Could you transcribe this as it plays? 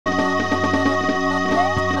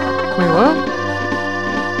Wait, what?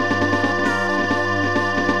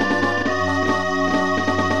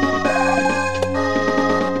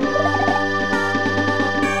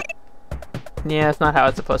 Yeah, that's not how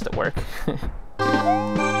it's supposed to work.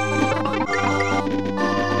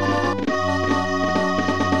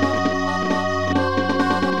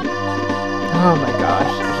 Oh my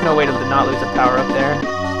gosh, there's no way to not lose a power up there.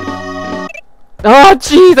 Oh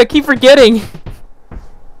jeez, I keep forgetting!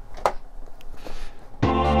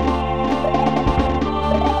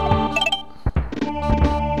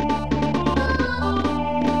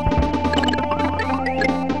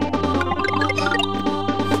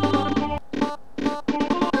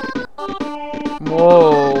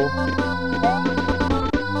 Whoa.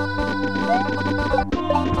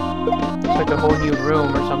 It's like a whole new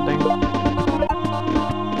room or something.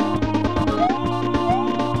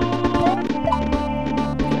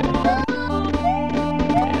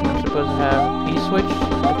 Supposed to have a P-switch,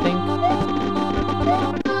 I think.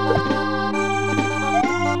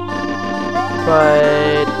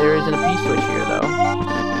 But there isn't a P-switch here, though.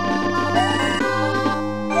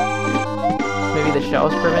 Maybe the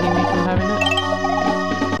shell's preventing me from having it?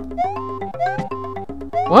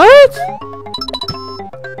 What?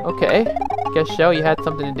 Okay. Guess shell, you had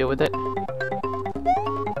something to do with it.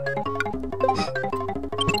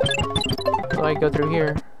 How do I go through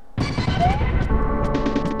here?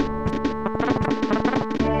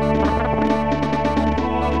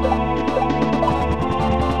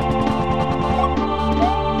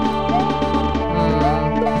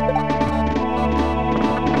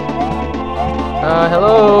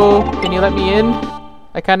 Hello? Can you let me in?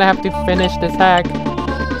 I kinda have to finish this hack.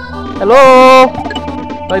 Hello?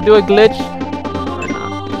 Do I do a glitch? Or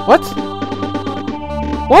not? What?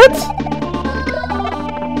 What?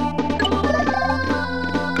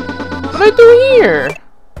 What do I do here?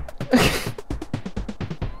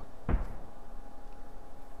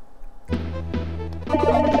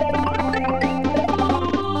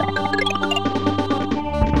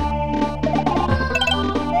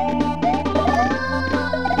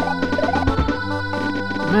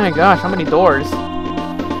 My gosh, how many doors?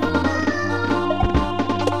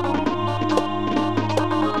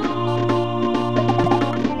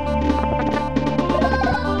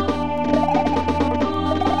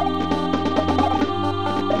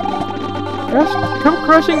 Come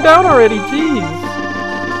crushing down already, jeez!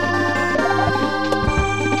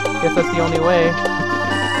 Guess that's the only way.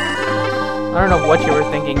 I don't know what you were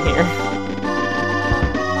thinking here.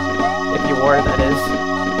 If you were, that is.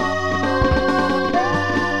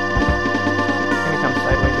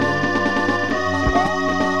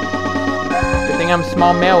 Good thing I'm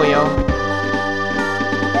small Mario.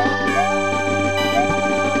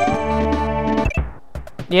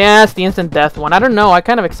 Yeah, it's the instant death one. I don't know, I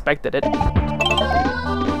kind of expected it.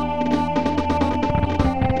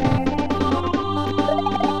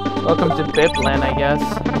 Welcome to Bipland, I guess.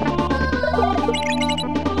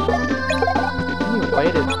 You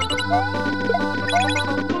waited.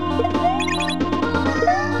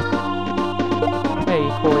 Hey,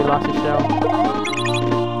 cool, he lost his shell.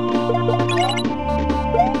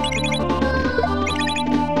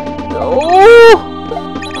 Oh!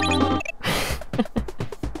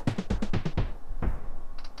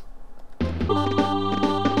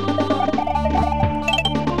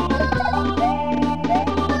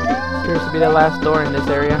 Appears to be the last door in this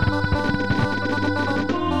area.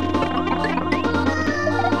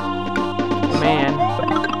 Man.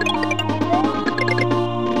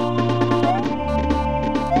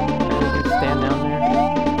 We can stand down there.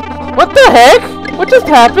 What the heck? What just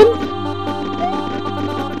happened?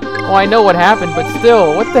 Oh, I know what happened, but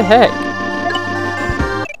still, what the heck?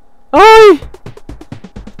 Oh!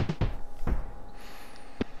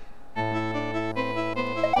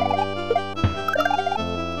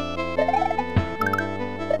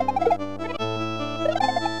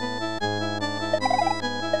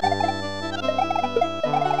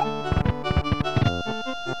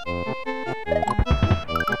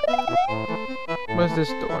 What's this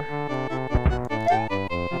door?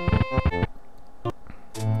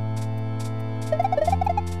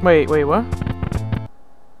 Wait, what?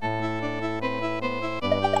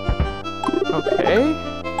 Okay.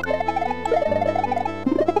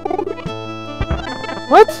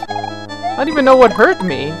 What? I don't even know what hurt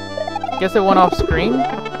me. Guess it went off screen.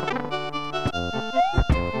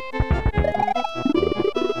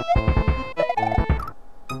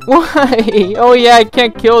 Why? Oh yeah, I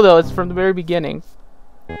can't kill those from the very beginning.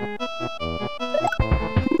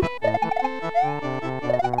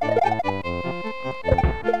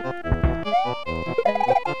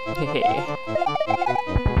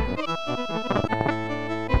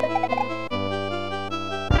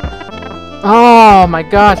 Oh my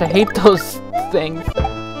gosh, I hate those things.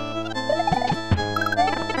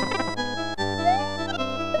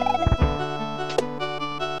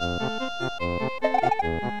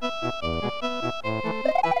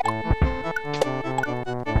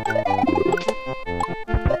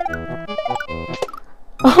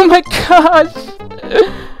 Oh my gosh!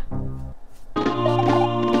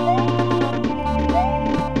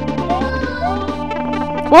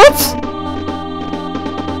 What?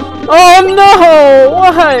 Oh no!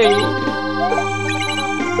 Why?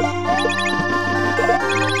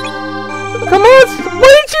 Come on!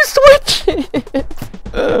 Why did you switch it?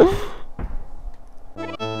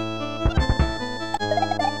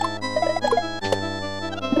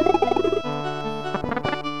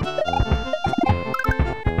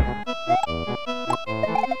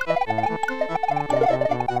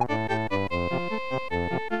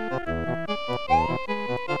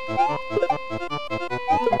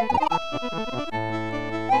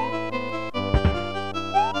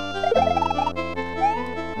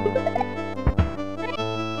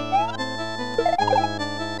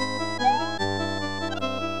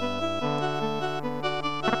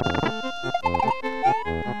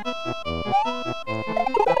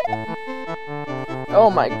 Oh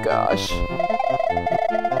my gosh.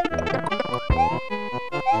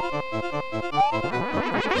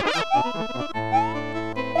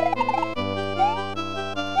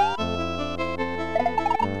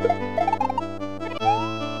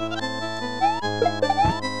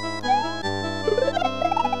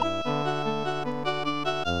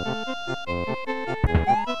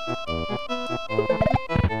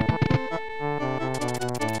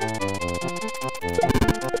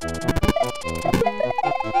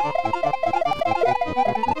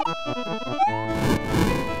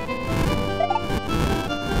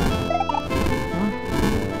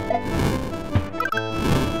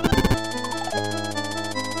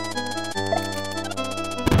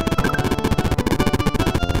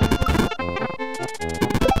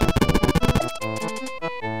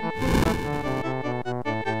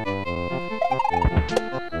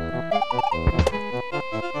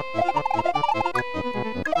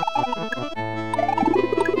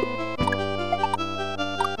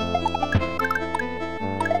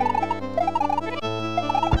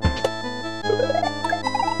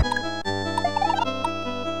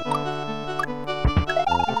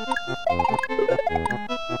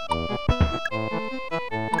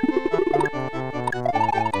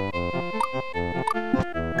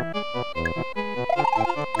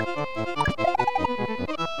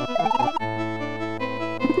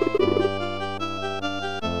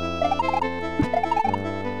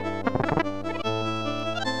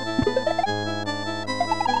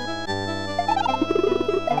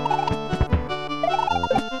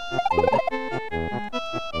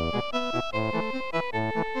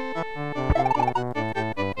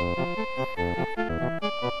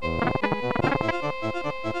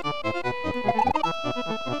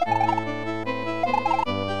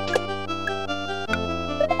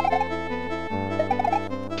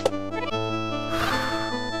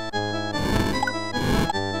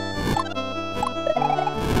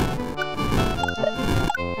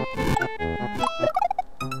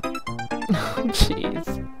 Jeez.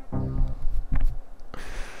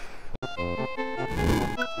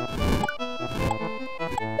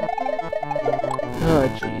 Oh,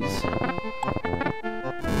 jeez.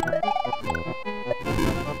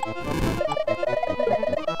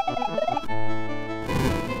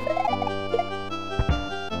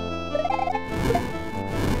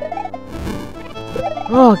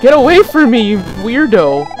 Oh, get away from me, you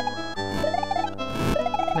weirdo!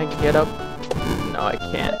 Can I get up? No, I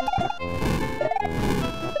can't.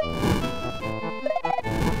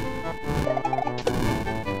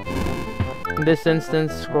 In this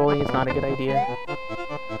instance, scrolling is not a good idea.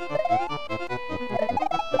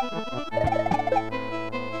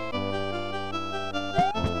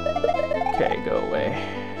 Okay, go away.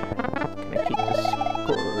 I'm gonna keep the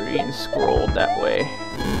screen scrolled that way.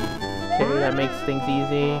 Okay, that makes things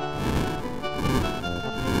easy.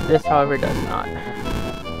 This, however, does not.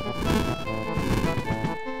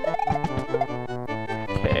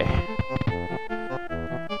 Okay.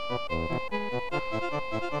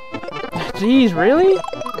 Jeez, really?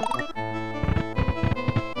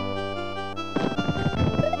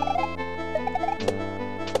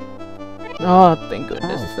 Oh, thank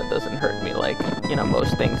goodness that doesn't hurt me like, you know,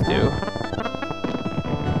 most things do.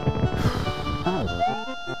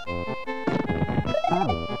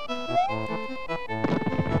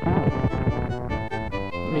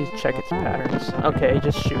 Let me check its patterns. Okay, it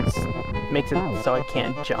just shoots. Makes it so I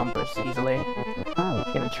can't jump as easily.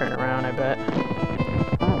 It's gonna turn around, I bet.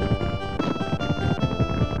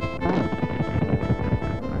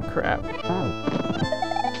 Oh, crap.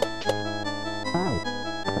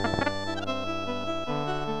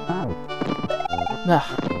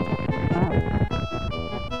 Ugh.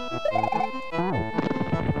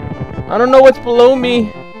 I don't know what's below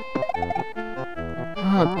me.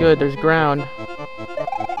 Oh, good, there's ground.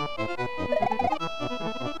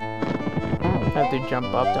 I have to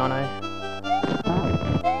jump up, don't I?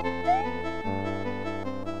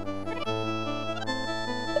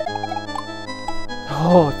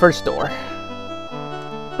 Oh, first door.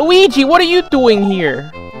 Luigi, what are you doing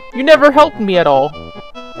here? You never helped me at all.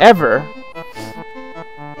 Ever.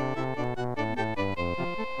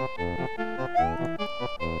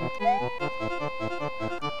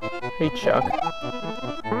 Hey, Chuck.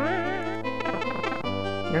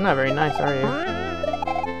 You're not very nice, are you?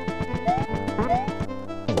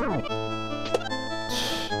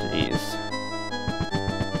 Jeez.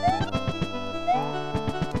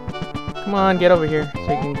 Come on, get over here so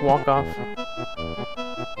you can walk off.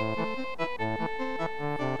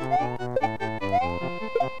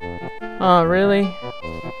 Oh, really?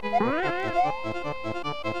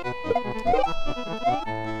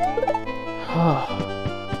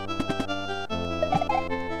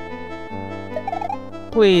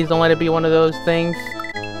 Please don't let it be one of those things.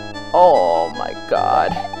 Oh my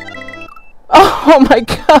god. Oh my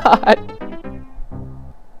god!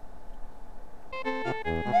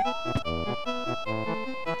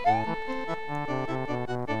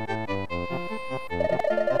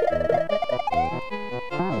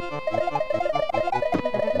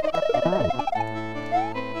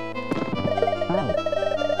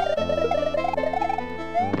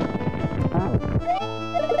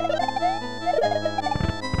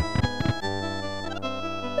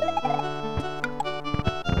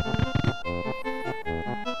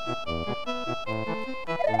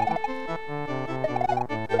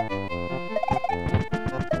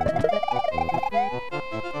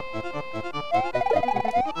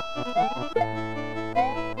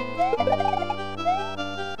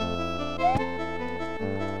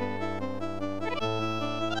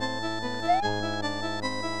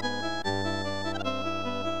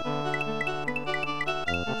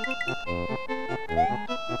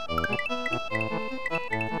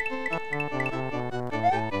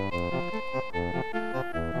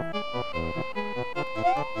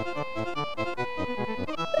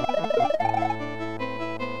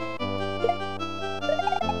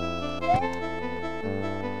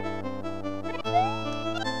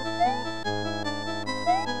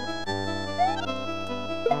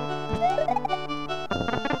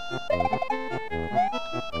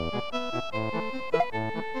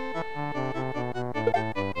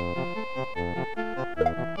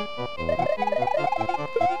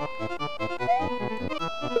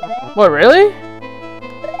 What, really?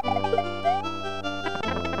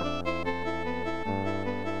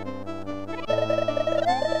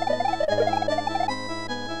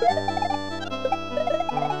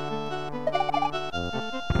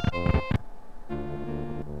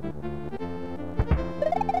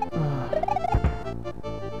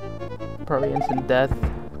 Probably instant death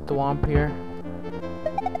with the Womp here.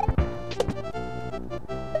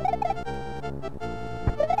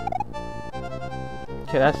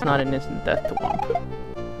 Okay, that's not an instant death to Womp.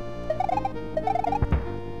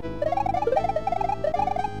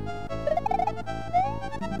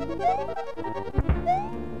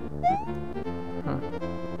 Huh.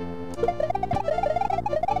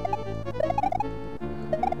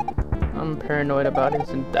 I'm paranoid about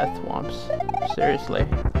instant death Womps. Seriously.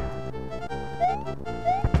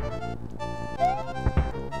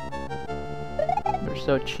 They're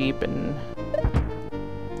so cheap and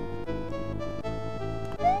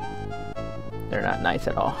they're not nice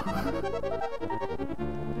at all.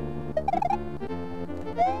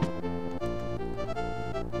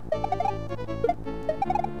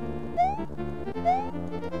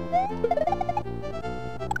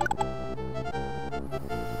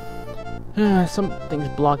 Something's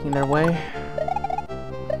blocking their way.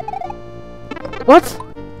 What?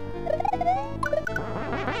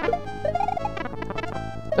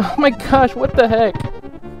 Oh my gosh, what the heck?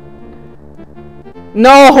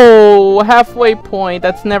 No! Halfway point,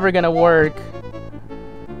 that's never gonna work.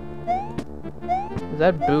 Is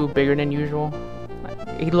that Boo bigger than usual?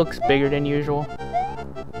 He looks bigger than usual.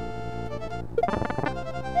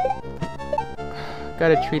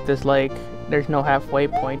 Gotta treat this like there's no halfway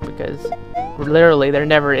point because literally there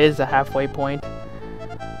never is a halfway point.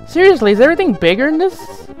 Seriously, is everything bigger in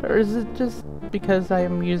this? Or is it just because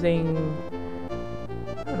I'm using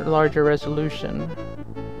a larger resolution?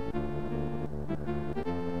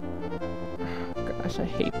 Gosh, I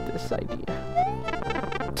hate this idea.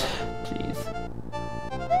 Jeez.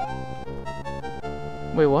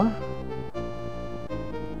 Wait, what?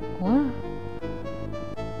 What?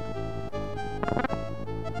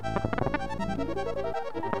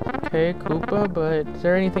 Okay, Koopa, but is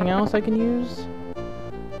there anything else I can use?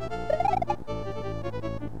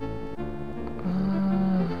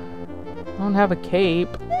 I don't have a cape.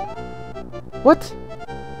 What?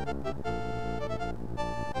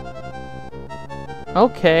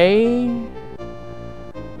 Okay.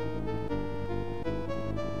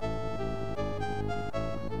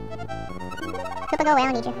 Koopa, go away, I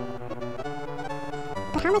don't need you.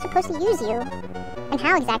 But how am I supposed to use you? And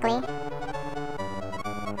how exactly?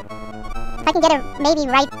 If I can get her maybe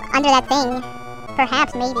right under that thing,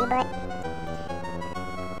 perhaps, maybe, but...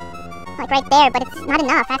 Like right there, but it's not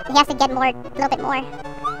enough. He has to get more, a little bit more.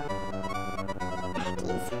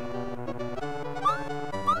 Jeez.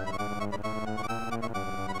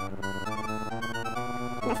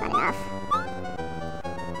 That's not enough.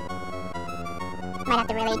 Might have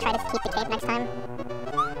to really try to keep the cape next time.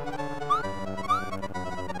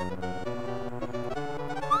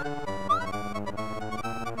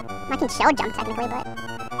 I can shell jump technically, but...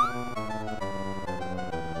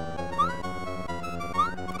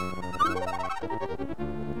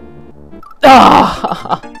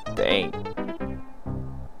 Ah! Dang.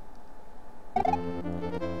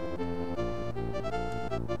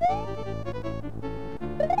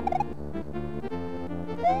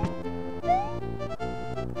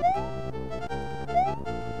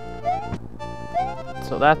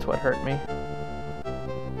 So that's what hurt me.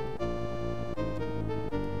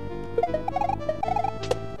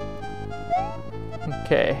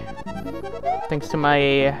 Okay. Thanks to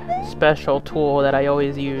my special tool that I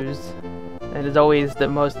always use. It is always the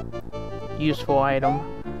most useful item,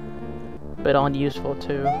 but unuseful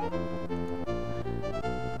too.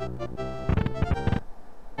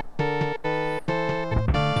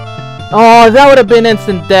 Oh, that would have been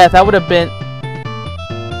instant death. I would have been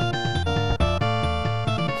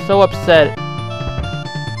so upset.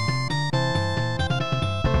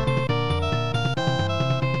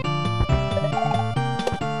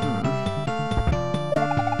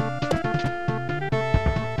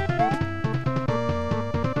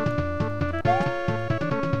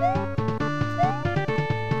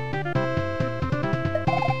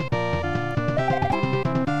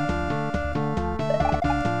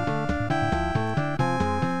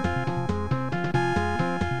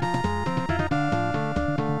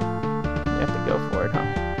 Go for it, huh?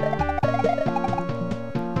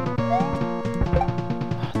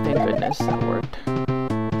 Oh, thank goodness that worked.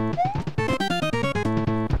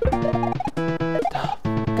 Oh,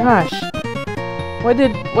 gosh,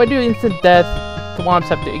 why do instant death thwomps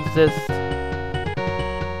have to exist?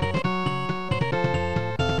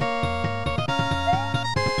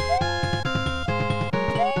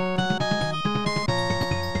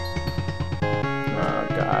 Oh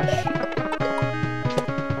gosh.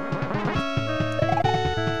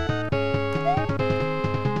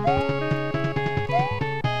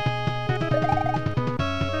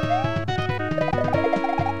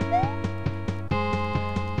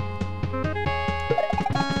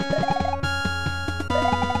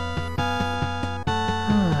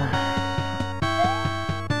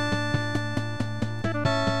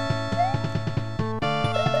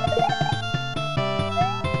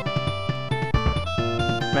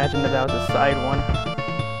 Imagine if that was a side one.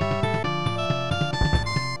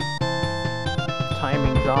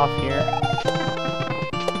 Timing's off here.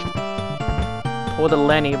 Pull the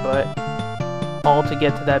Lenny, but all to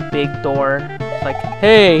get to that big door. It's like,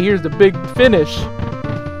 hey, here's the big finish.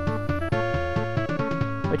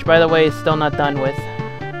 Which, by the way, is still not done with.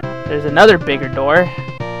 There's another bigger door.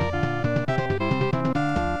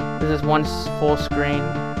 This is one full screen,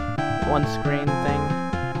 one screen thing.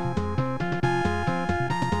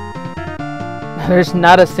 There's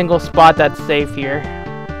not a single spot that's safe here.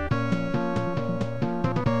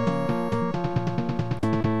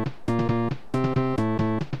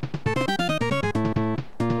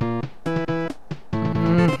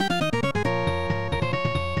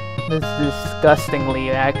 This is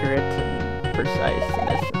disgustingly accurate and precise in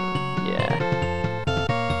this. Yeah.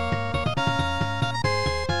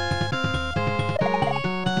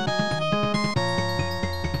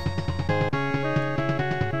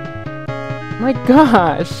 My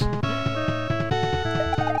gosh!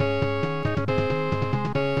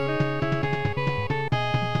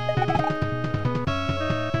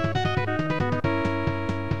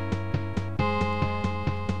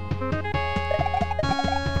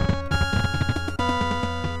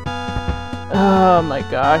 Oh my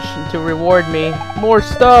gosh, and to reward me. More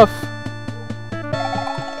stuff!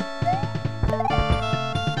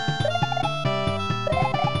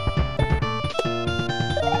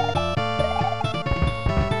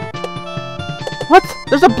 What?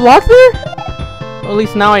 There's a block there? Well, at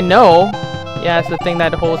least now I know. Yeah, it's the thing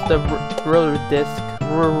that holds the rotor disc.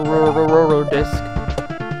 Rotor disc.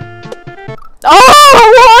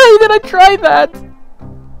 Oh! Why did I try that?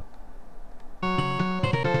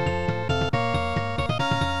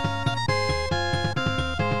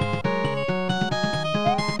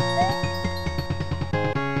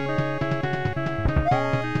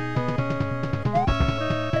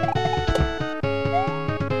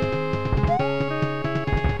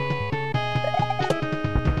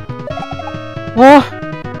 What?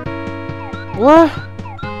 What?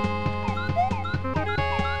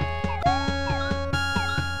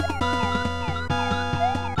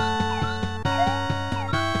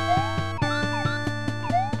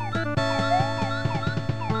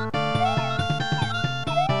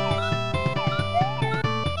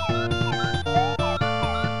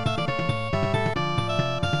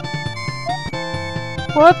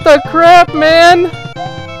 What the crap, man?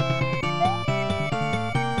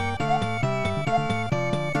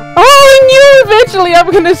 Oh, I knew eventually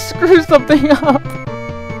I'm gonna screw something up.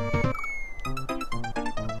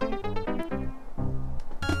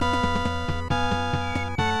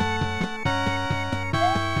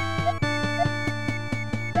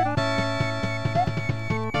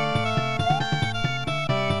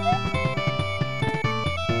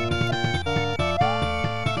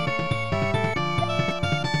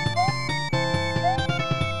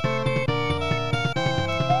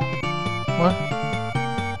 What?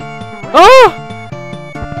 Oh!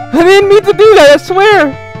 I didn't mean to do that, I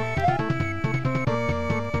swear!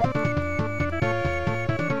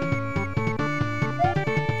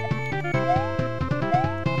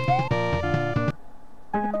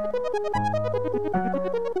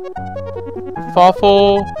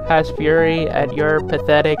 Fawful has fury at your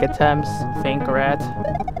pathetic attempts, Fink Rat.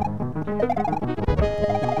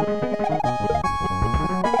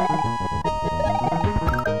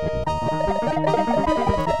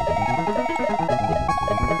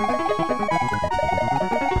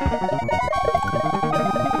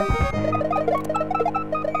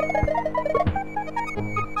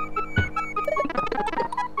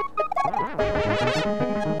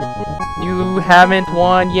 You haven't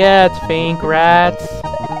won yet, Fink Rats.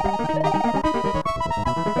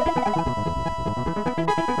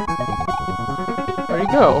 Where'd he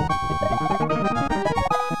go?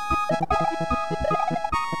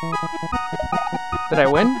 Did I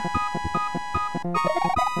win?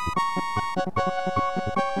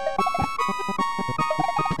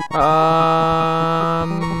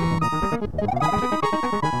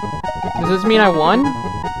 Does this mean I won?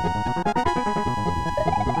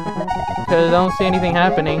 Because I don't see anything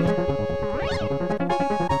happening.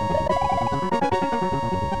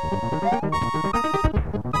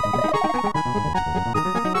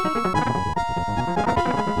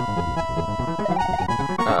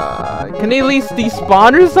 Can they at least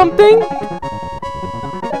despawn or something?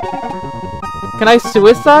 Can I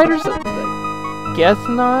suicide or something? Guess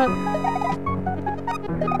not.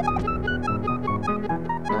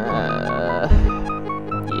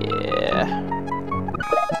 Yeah.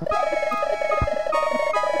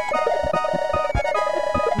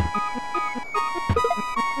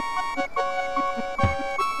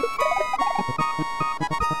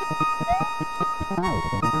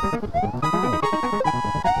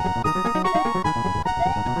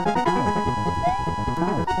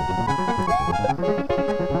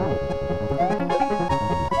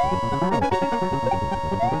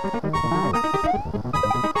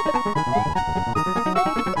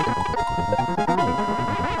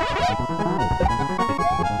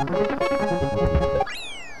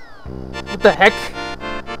 What the heck?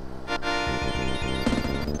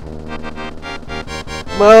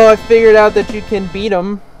 Well, I figured out that you can beat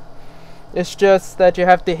him. It's just that you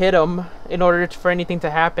have to hit him in order for anything to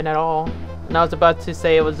happen at all. And I was about to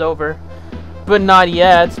say it was over. But not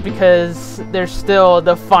yet, because there's still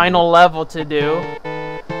the final level to do.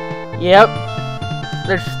 Yep.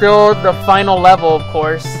 There's still the final level, of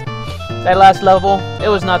course. That last level, it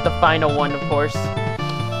was not the final one, of course.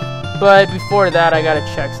 But before that, I gotta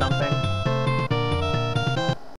check something.